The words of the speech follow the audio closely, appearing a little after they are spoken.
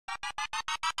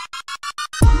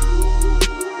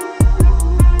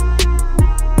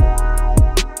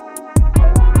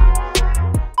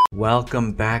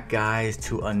Welcome back, guys,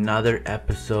 to another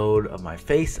episode of my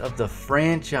Face of the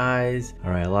Franchise.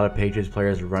 All right, a lot of Patriots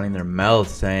players are running their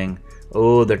mouths saying,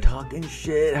 oh, they're talking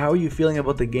shit. How are you feeling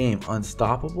about the game?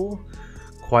 Unstoppable?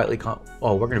 Quietly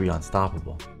oh, we're going to be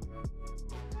unstoppable.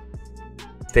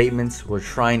 Statements, we're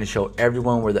trying to show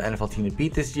everyone we're the NFL team to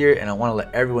beat this year, and I want to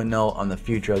let everyone know I'm the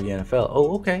future of the NFL.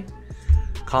 Oh, okay.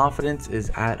 Confidence is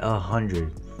at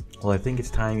 100. Well, I think it's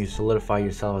time you solidify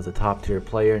yourself as a top tier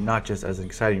player, not just as an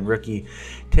exciting rookie.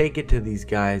 Take it to these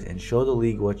guys and show the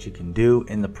league what you can do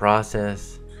in the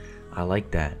process. I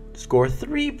like that. Score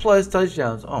 3+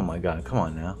 touchdowns. Oh my God, come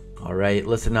on now. All right,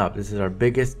 listen up. This is our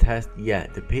biggest test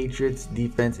yet. The Patriots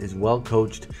defense is well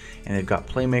coached and they've got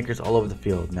playmakers all over the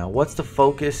field. Now, what's the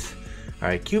focus? All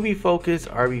right, QB focus,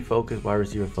 RB focus, wide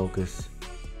receiver focus.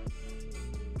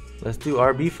 Let's do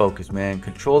RB focus, man.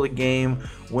 Control the game,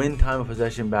 win time of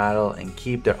possession battle, and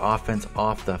keep their offense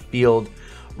off the field.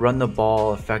 Run the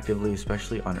ball effectively,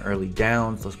 especially on early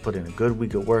downs. Let's put in a good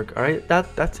week of work. All right,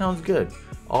 that sounds good.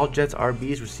 All Jets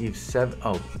RBs receive 7.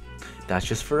 Oh, that's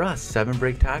just for us. 7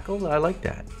 break tackles. I like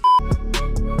that.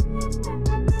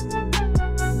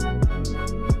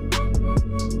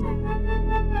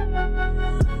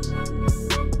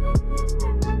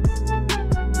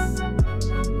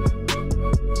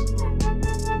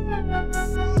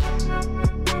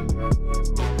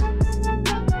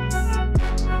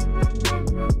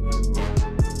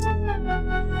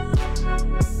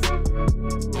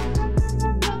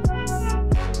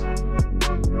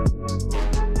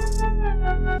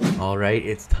 Alright,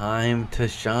 it's time to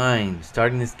shine.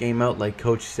 Starting this game out like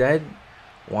coach said,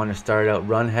 want to start out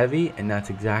run heavy, and that's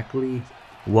exactly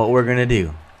what we're going to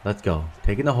do. Let's go.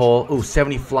 Taking the hole. Ooh,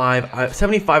 75.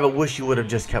 75, I wish you would have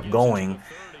just kept going,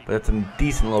 but that's a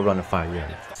decent little run of 5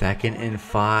 yards. 2nd and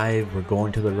 5. We're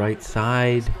going to the right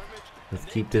side. Let's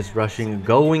keep this rushing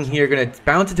going here. Going to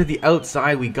bounce it to the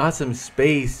outside. We got some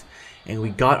space. And we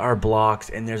got our blocks,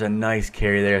 and there's a nice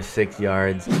carry there, 6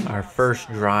 yards. Our first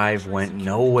drive went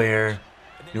nowhere.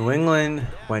 New England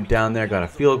went down there, got a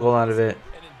field goal out of it.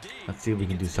 Let's see if we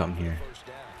can do something here.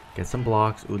 Get some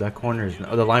blocks. Ooh, that corner is,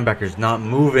 oh, the linebacker's not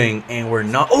moving, and we're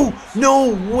not. Oh,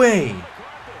 no way!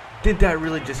 Did that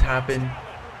really just happen?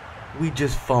 We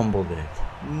just fumbled it.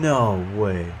 No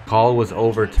way. Call was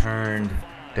overturned.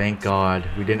 Thank God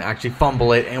we didn't actually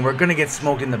fumble it, and we're going to get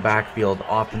smoked in the backfield.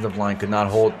 Offensive line could not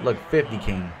hold. Look, 50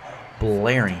 came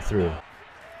blaring through.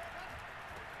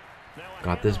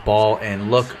 Got this ball,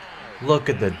 and look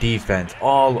at the defense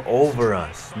all over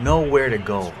us. Nowhere to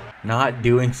go. Not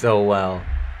doing so well.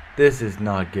 This is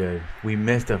not good. We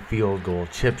missed a field goal.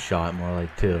 Chip shot, more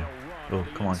like, too. Oh,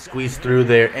 come on. Squeeze through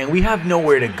there, and we have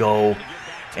nowhere to go,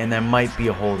 and there might be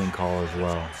a holding call as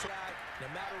well.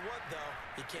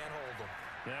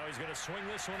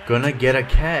 Gonna get a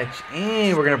catch,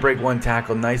 and we're gonna break 1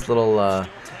 tackle. Nice little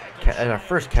our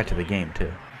first catch of the game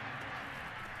too.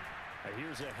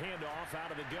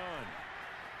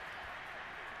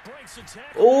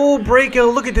 Oh,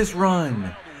 breakout! Look at this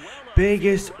run.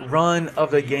 Biggest run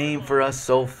of the game for us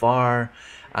so far.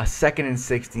 2nd and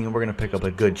 16. We're gonna pick up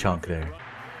a good chunk there.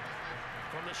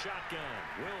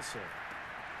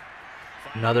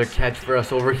 Another catch for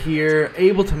us over here.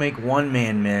 Able to make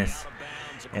 1-man miss.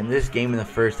 And this game in the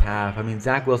first half, I mean,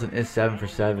 Zach Wilson is 7 for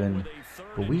 7,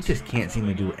 but we just can't seem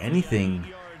to do anything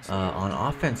on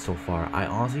offense so far. I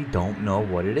honestly don't know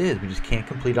what it is. We just can't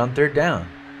complete on 3rd down.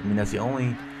 I mean, that's the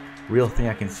only real thing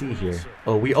I can see here.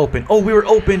 Oh, we open. Oh, we were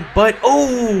open, but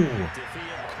oh,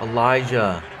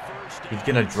 Elijah, he's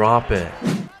gonna drop it.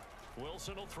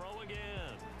 Wilson will throw again.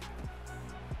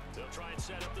 They'll try and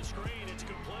set up the screen. It's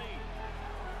complete.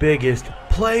 Biggest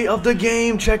play of the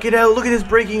game. Check it out. Look at this,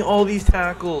 breaking all these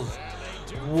tackles.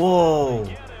 Whoa.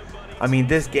 I mean,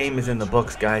 this game is in the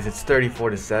books, guys. It's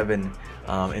 34-7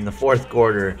 in the 4th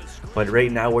quarter, but right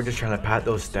now we're just trying to pat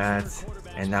those stats,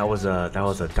 and that was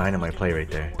a dynamite play right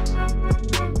there.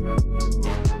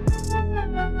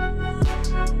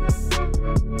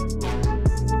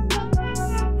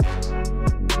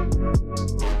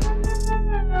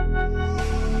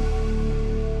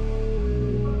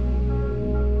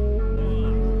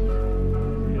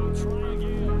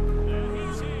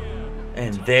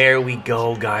 And there we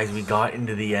go, guys. We got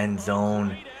into the end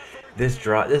zone. This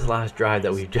last drive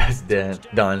that we've just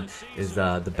done is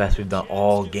the best we've done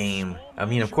all game. I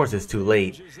mean, of course, it's too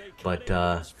late, but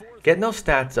getting those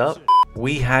stats up.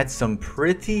 We had some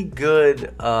pretty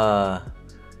good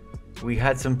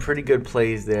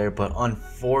plays there, but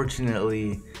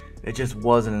unfortunately, It just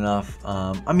wasn't enough.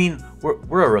 I mean,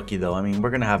 we're a rookie though. I mean,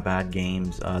 we're gonna have bad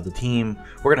games. The team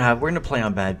we're gonna play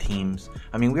on bad teams.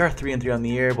 I mean, we are 3-3 on the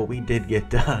year, but we did get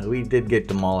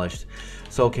demolished.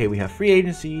 So okay, we have free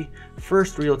agency,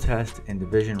 first real test, and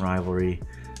division rivalry.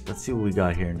 Let's see what we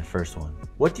got here in the first one.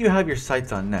 What do you have your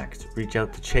sights on next? Reach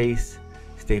out to Chase.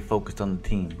 Stay focused on the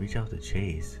team. Reach out to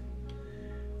Chase.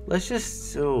 Let's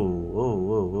just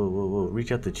whoa.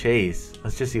 Reach out to Chase.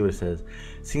 Let's just see what it says.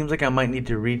 Seems like I might need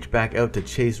to reach back out to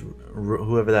Chase,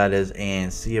 whoever that is,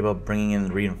 and see about bringing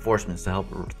in reinforcements to help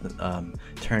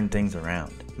turn things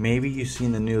around. Maybe you've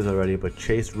seen the news already, but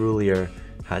Chase Roulier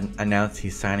had announced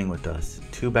he's signing with us.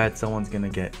 Too bad someone's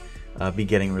gonna be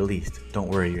getting released. Don't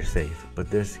worry, you're safe. But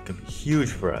this could be huge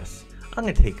for us. I'm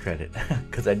gonna take credit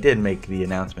because I did make the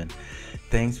announcement.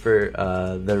 Thanks for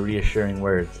the reassuring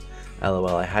words.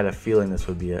 LOL, I had a feeling this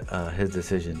would be his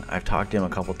decision. I've talked to him a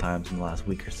couple times in the last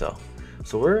week or so.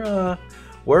 So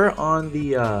we're on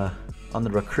the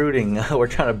recruiting. We're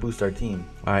trying to boost our team.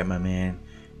 All right, my man,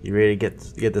 you ready to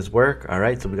get this work? All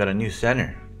right, so we got a new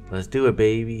center. Let's do it,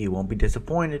 baby. You won't be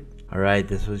disappointed. All right,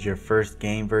 this was your first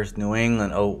game versus New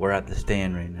England. Oh, we're at the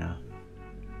stand right now.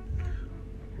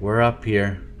 We're up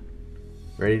here,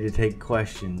 ready to take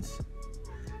questions.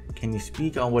 Can you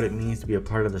speak on what it means to be a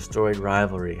part of the storied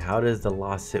rivalry? How does the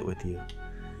loss sit with you?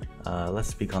 Let's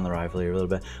speak on the rivalry a little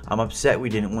bit. I'm upset we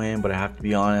didn't win, but I have to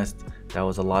be honest, that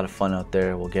was a lot of fun out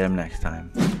there. We'll get them next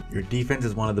time. Your defense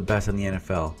is one of the best in the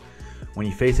NFL. When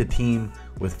you face a team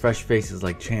with fresh faces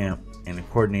like Champ and a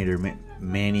coordinator,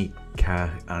 Manny, I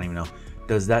don't even know,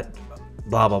 does that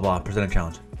blah blah blah present a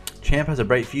challenge? Champ has a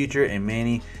bright future and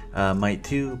Manny might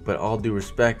too, but all due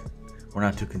respect, we're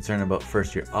not too concerned about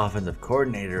first-year offensive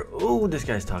coordinator. Ooh, this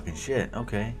guy's talking shit.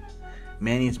 Okay.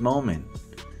 Manny's moment.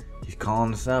 He's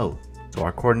calling us out. So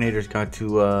our coordinator's got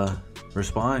to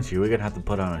respond to you. We're going to have to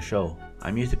put on a show.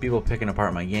 I'm used to people picking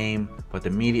apart my game, but the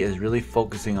media is really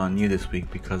focusing on you this week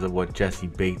because of what Jesse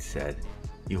Bates said.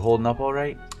 You holding up all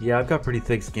right? Yeah, I've got pretty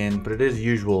thick skin, but it is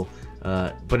unusual,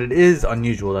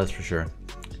 that's for sure.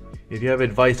 If you have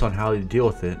advice on how to deal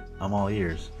with it, I'm all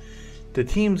ears. The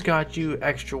team's got you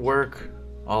extra work.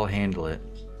 I'll handle it.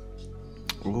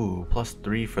 Ooh,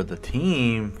 +3 for the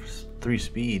team. 3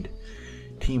 speed.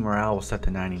 Team morale will set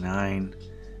to 99.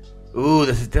 Ooh,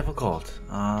 this is difficult.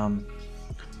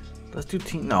 Let's do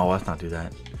team. No, let's not do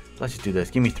that. Let's just do this.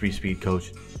 Give me 3 speed,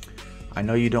 coach. I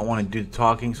know you don't want to do the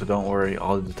talking, so don't worry.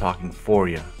 I'll do the talking for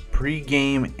you.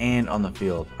 Pre-game and on the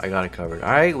field. I got it covered.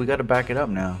 All right, we got to back it up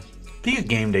now. These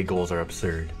game day goals are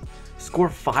absurd. Score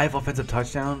 5 offensive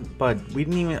touchdowns, but we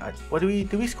didn't even. What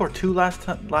did we score 2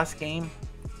 last game?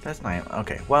 That's not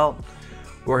okay. Well,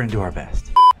 we're gonna do our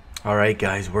best. All right,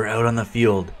 guys, we're out on the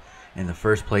field, and the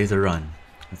first play is a run.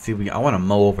 Let's see. I want to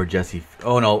mow over Jesse.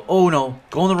 Oh no! Oh no!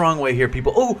 Going the wrong way here,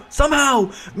 people. Oh,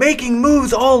 somehow making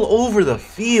moves all over the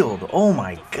field. Oh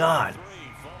my God!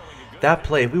 That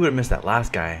play. If we would have missed that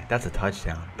last guy, that's a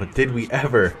touchdown. But did we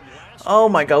ever? Oh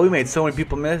my God, we made so many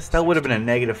people miss. That would have been a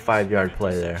negative 5-yard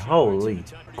play there. Holy.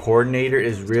 Coordinator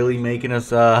is really making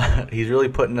us, he's really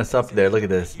putting us up there. Look at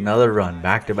this. Another run.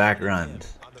 Back-to-back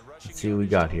runs. Let's see what we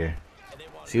got here.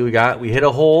 See what we got? We hit a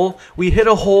hole. We hit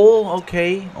a hole.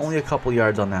 Okay. Only a couple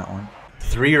yards on that one.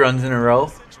 3 runs in a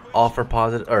row. All for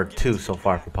positive, or 2 so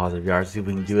far for positive yards. See if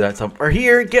we can do that some. Or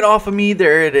here, get off of me.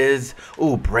 There it is.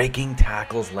 Ooh, breaking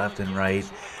tackles left and right.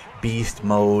 Beast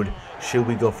mode. Should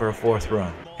we go for a 4th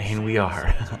run? And we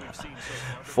are.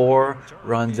 4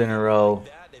 runs in a row.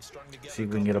 See if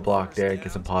we can get a block there,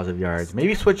 get some positive yards.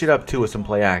 Maybe switch it up too with some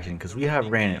play action because we have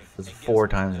ran it 4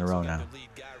 times in a row now.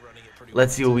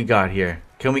 Let's see what we got here.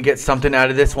 Can we get something out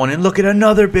of this one? And look at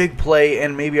another big play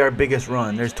and maybe our biggest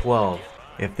run. There's 12.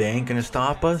 If they ain't going to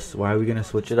stop us, why are we going to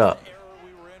switch it up?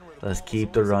 Let's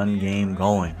keep the run game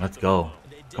going. Let's go.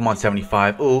 Come on,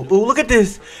 75. Ooh, look at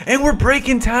this. And we're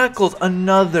breaking tackles.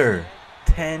 Another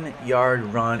 10-yard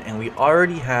run. And we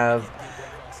already have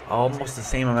almost the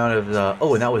same amount of...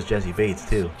 and that was Jesse Bates,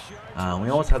 too. We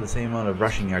almost have the same amount of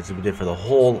rushing yards that we did for the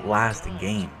whole last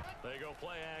game.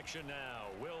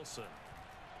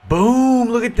 Boom!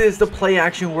 Look at this. The play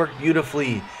action worked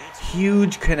beautifully.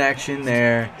 Huge connection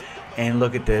there. And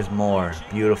look at this. More.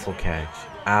 Beautiful catch.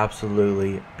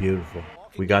 Absolutely beautiful.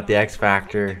 We got the X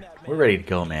Factor. We're ready to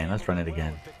go, man. Let's run it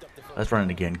again. Let's run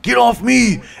it again. Get off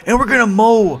me! And we're gonna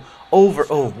mow over.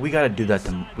 Oh, we gotta do that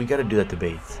to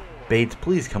Bates. Bates,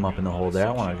 please come up in the hole there.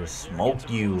 I want to just smoke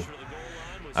you.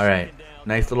 All right,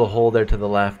 nice little hole there to the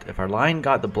left. If our line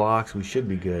got the blocks, we should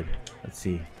be good. Let's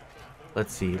see.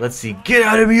 Let's see. Let's see. Get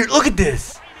out of here! Look at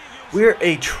this. We're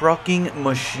a trucking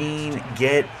machine.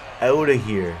 Get out of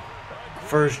here.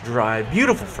 First drive.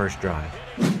 Beautiful first drive.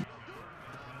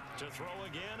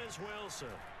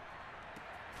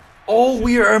 Oh,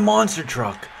 we are a monster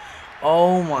truck.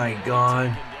 Oh my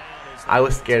God. I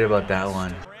was scared about that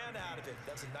one.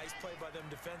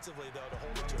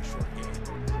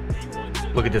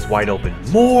 Look at this wide open.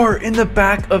 More in the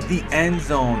back of the end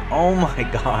zone. Oh my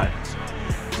God.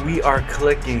 We are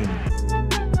clicking.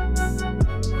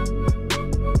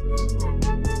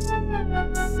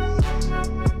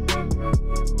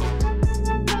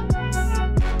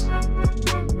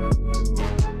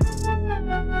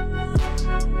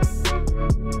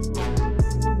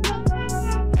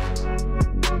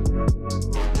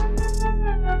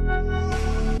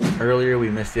 Earlier we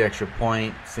missed the extra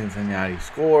point. Cincinnati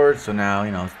scored, so now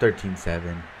it's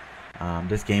 13-7.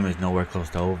 This game is nowhere close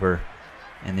to over.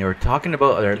 And they were talking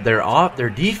about their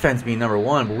defense being number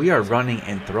one, but we are running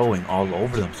and throwing all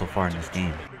over them so far in this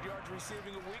game.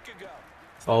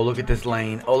 Oh, look at this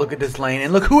lane. Oh, look at this lane.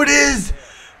 And look who it is!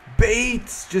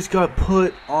 Bates just got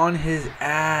put on his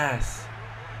ass.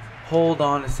 Hold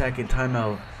on a second.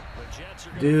 Timeout.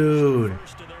 Dude.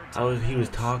 He was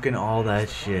talking all that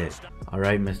shit.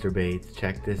 Alright, Mr. Bates.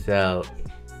 Check this out.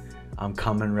 I'm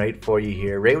coming right for you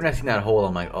here. Right when I seen that hole,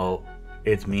 I'm like, oh,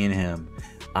 it's me and him.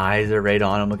 Eyes are right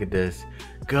on him. Look at this.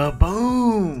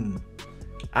 Kaboom!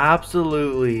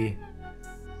 Absolutely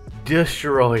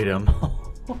destroyed him.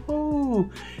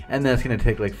 And then it's going to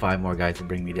take like 5 more guys to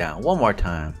bring me down. One more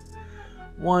time.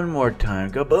 One more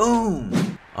time.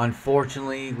 Kaboom!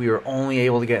 Unfortunately, we were only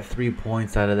able to get 3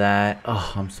 points out of that.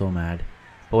 Oh, I'm so mad.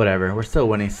 But whatever. We're still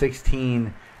winning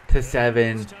 16-7.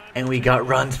 And we got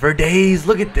runs for days.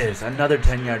 Look at this. Another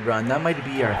 10-yard run. That might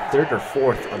be our 3rd or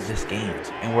 4th of this game.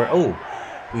 And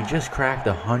we just cracked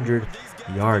the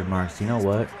 100-yard mark. So you know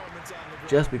what?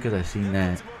 Just because I seen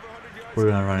that, we're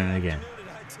going to run it again.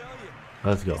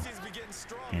 Let's go.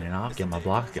 Hand it off. Get my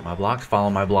blocks. Get my blocks. Follow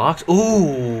my blocks.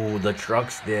 Ooh, the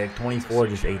truck stick. 24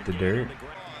 just ate the dirt.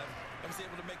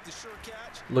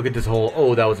 Look at this hole.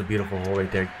 Oh, that was a beautiful hole right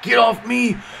there. Get off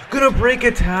me. Gonna break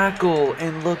a tackle.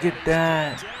 And look at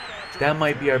that. That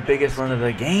might be our biggest run of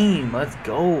the game. Let's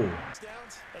go.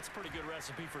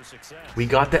 We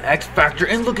got the X factor.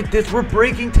 And look at this. We're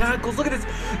breaking tackles. Look at this.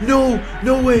 No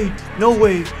way. No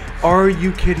way. Are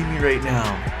you kidding me right now?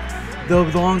 The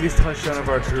longest touchdown of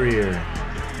our career.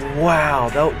 Wow.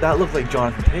 That looked like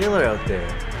Jonathan Taylor out there.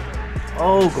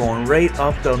 Oh, going right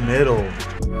up the middle.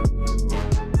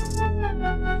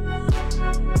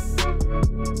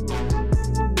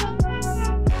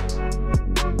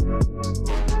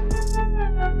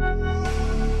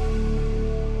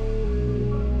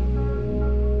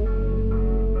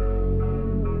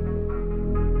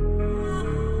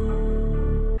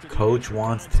 Coach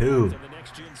wants 2.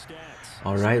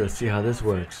 Alright, let's see how this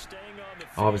works.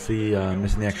 Obviously,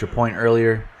 missing the extra point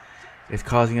earlier is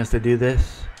causing us to do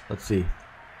this. Let's see.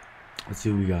 Let's see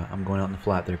what we got. I'm going out in the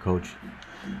flat there, coach.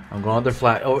 I'm going out there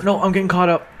flat. Oh, no, I'm getting caught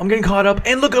up. I'm getting caught up.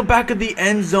 And look, at back of the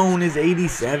end zone is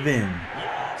 87.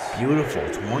 Beautiful.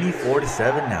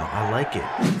 24-7 now. I like it.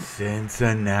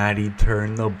 Cincinnati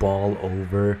turned the ball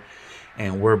over.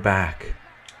 And we're back.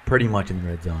 Pretty much in the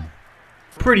red zone.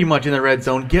 Pretty much in the red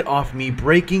zone. Get off me.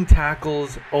 Breaking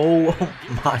tackles. Oh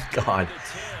my God.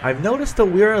 I've noticed that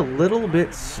we're a little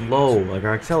bit slow. Like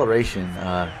our acceleration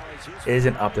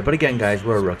isn't up there. But again, guys,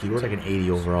 we're a rookie. We're like an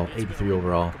 80 overall, 83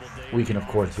 overall. We can, of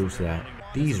course, boost that.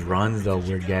 These runs, though,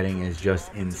 we're getting is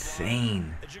just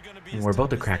insane. And we're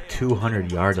about to crack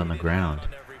 200 yards on the ground.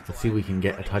 Let's see if we can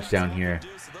get a touchdown here.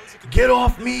 Get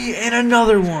off me. And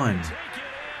another one.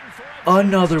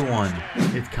 Another one.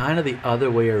 It's kind of the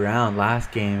other way around.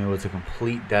 Last game, it was a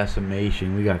complete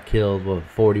decimation. We got killed, what,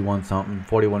 41-something,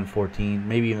 41-14,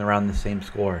 maybe even around the same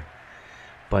score.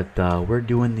 But we're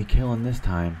doing the killing this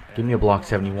time. Give me a block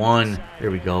 71.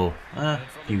 There we go. A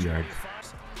few yards.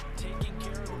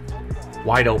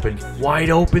 Wide open. Wide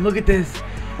open. Look at this.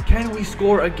 Can we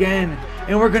score again?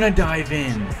 And we're going to dive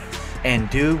in. And,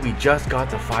 dude, we just got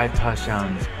the 5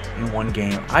 touchdowns in one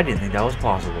game. I didn't think that was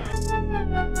possible.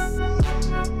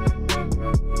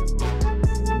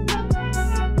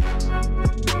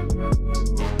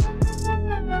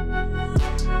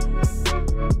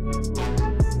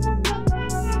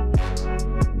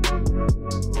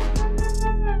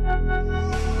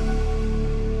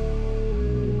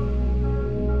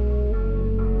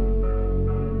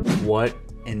 What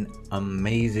an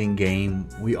amazing game.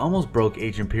 We almost broke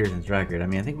Adrian Peterson's record. I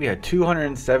mean, I think we had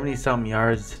 270 some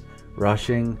yards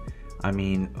rushing. I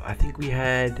mean, I think we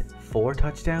had 4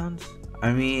 touchdowns.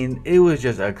 I mean, it was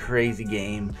just a crazy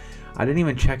game. I didn't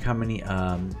even check how many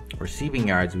receiving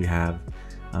yards we have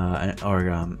or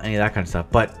any of that kind of stuff,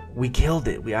 but we killed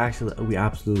it. We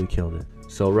absolutely killed it.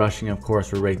 So rushing, of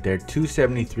course, we're right there,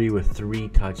 273 with 3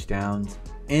 touchdowns.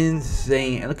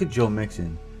 insane. And look at Joe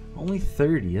Mixon, only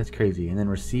 30. That's crazy. And then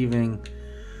receiving,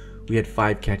 we had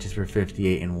 5 catches for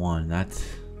 58 and 1. That's,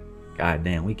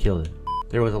 goddamn, we killed it.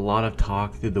 There was a lot of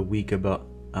talk through the week about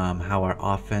how our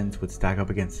offense would stack up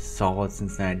against a solid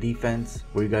Cincinnati defense.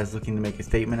 Were you guys looking to make a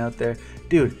statement out there?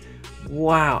 Dude,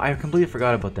 wow, I completely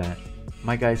forgot about that.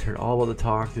 My guys heard all about the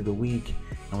talk through the week,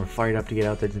 and we're fired up to get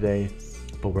out there today.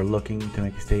 But we're looking to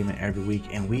make a statement every week,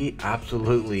 and we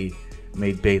absolutely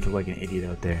made Bates look like an idiot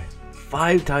out there.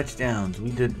 5 touchdowns.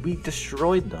 We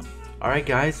destroyed them. All right,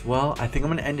 guys. Well, I think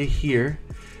I'm gonna end it here.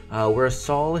 We're a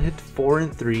solid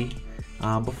 4-3.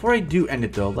 Before I do end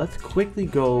it though, let's quickly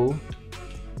go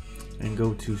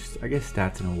to, I guess,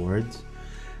 stats and awards.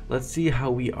 Let's see how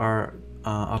we are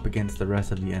up against the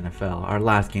rest of the NFL. Our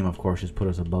last game, of course, just put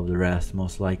us above the rest,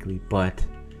 most likely. But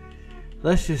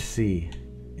let's just see.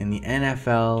 In the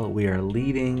NFL, we are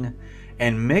leading,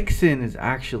 and Mixon is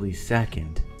actually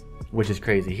second, which is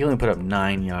crazy. He only put up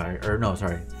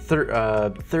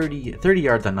 30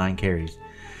 yards on 9 carries.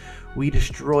 We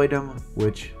destroyed him,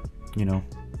 which, you know,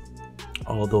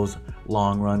 all those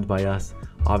long runs by us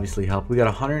obviously helped. We got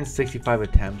 165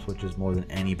 attempts, which is more than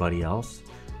anybody else.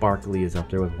 Barkley is up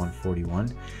there with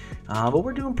 141. But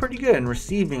we're doing pretty good. In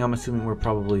receiving, I'm assuming we're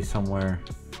probably somewhere.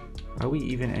 Are we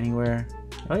even anywhere?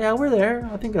 Oh yeah, we're there.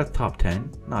 I think that's top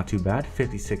 10. Not too bad.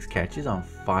 56 catches on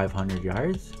 500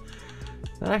 yards.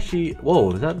 That actually,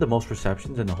 whoa, is that the most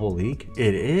receptions in the whole league?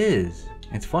 It is.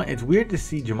 It's fun. It's weird to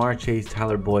see Jamar Chase,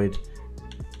 Tyler Boyd,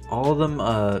 all of them,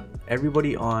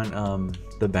 everybody on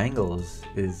the Bengals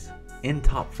is in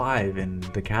top 5 in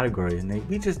the category, and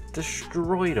we just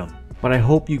destroyed them. But I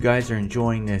hope you guys are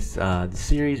enjoying this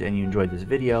series and you enjoyed this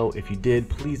video. If you did,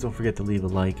 please don't forget to leave a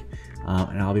like,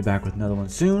 and I'll be back with another one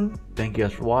soon. Thank you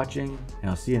guys for watching, and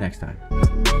I'll see you next time.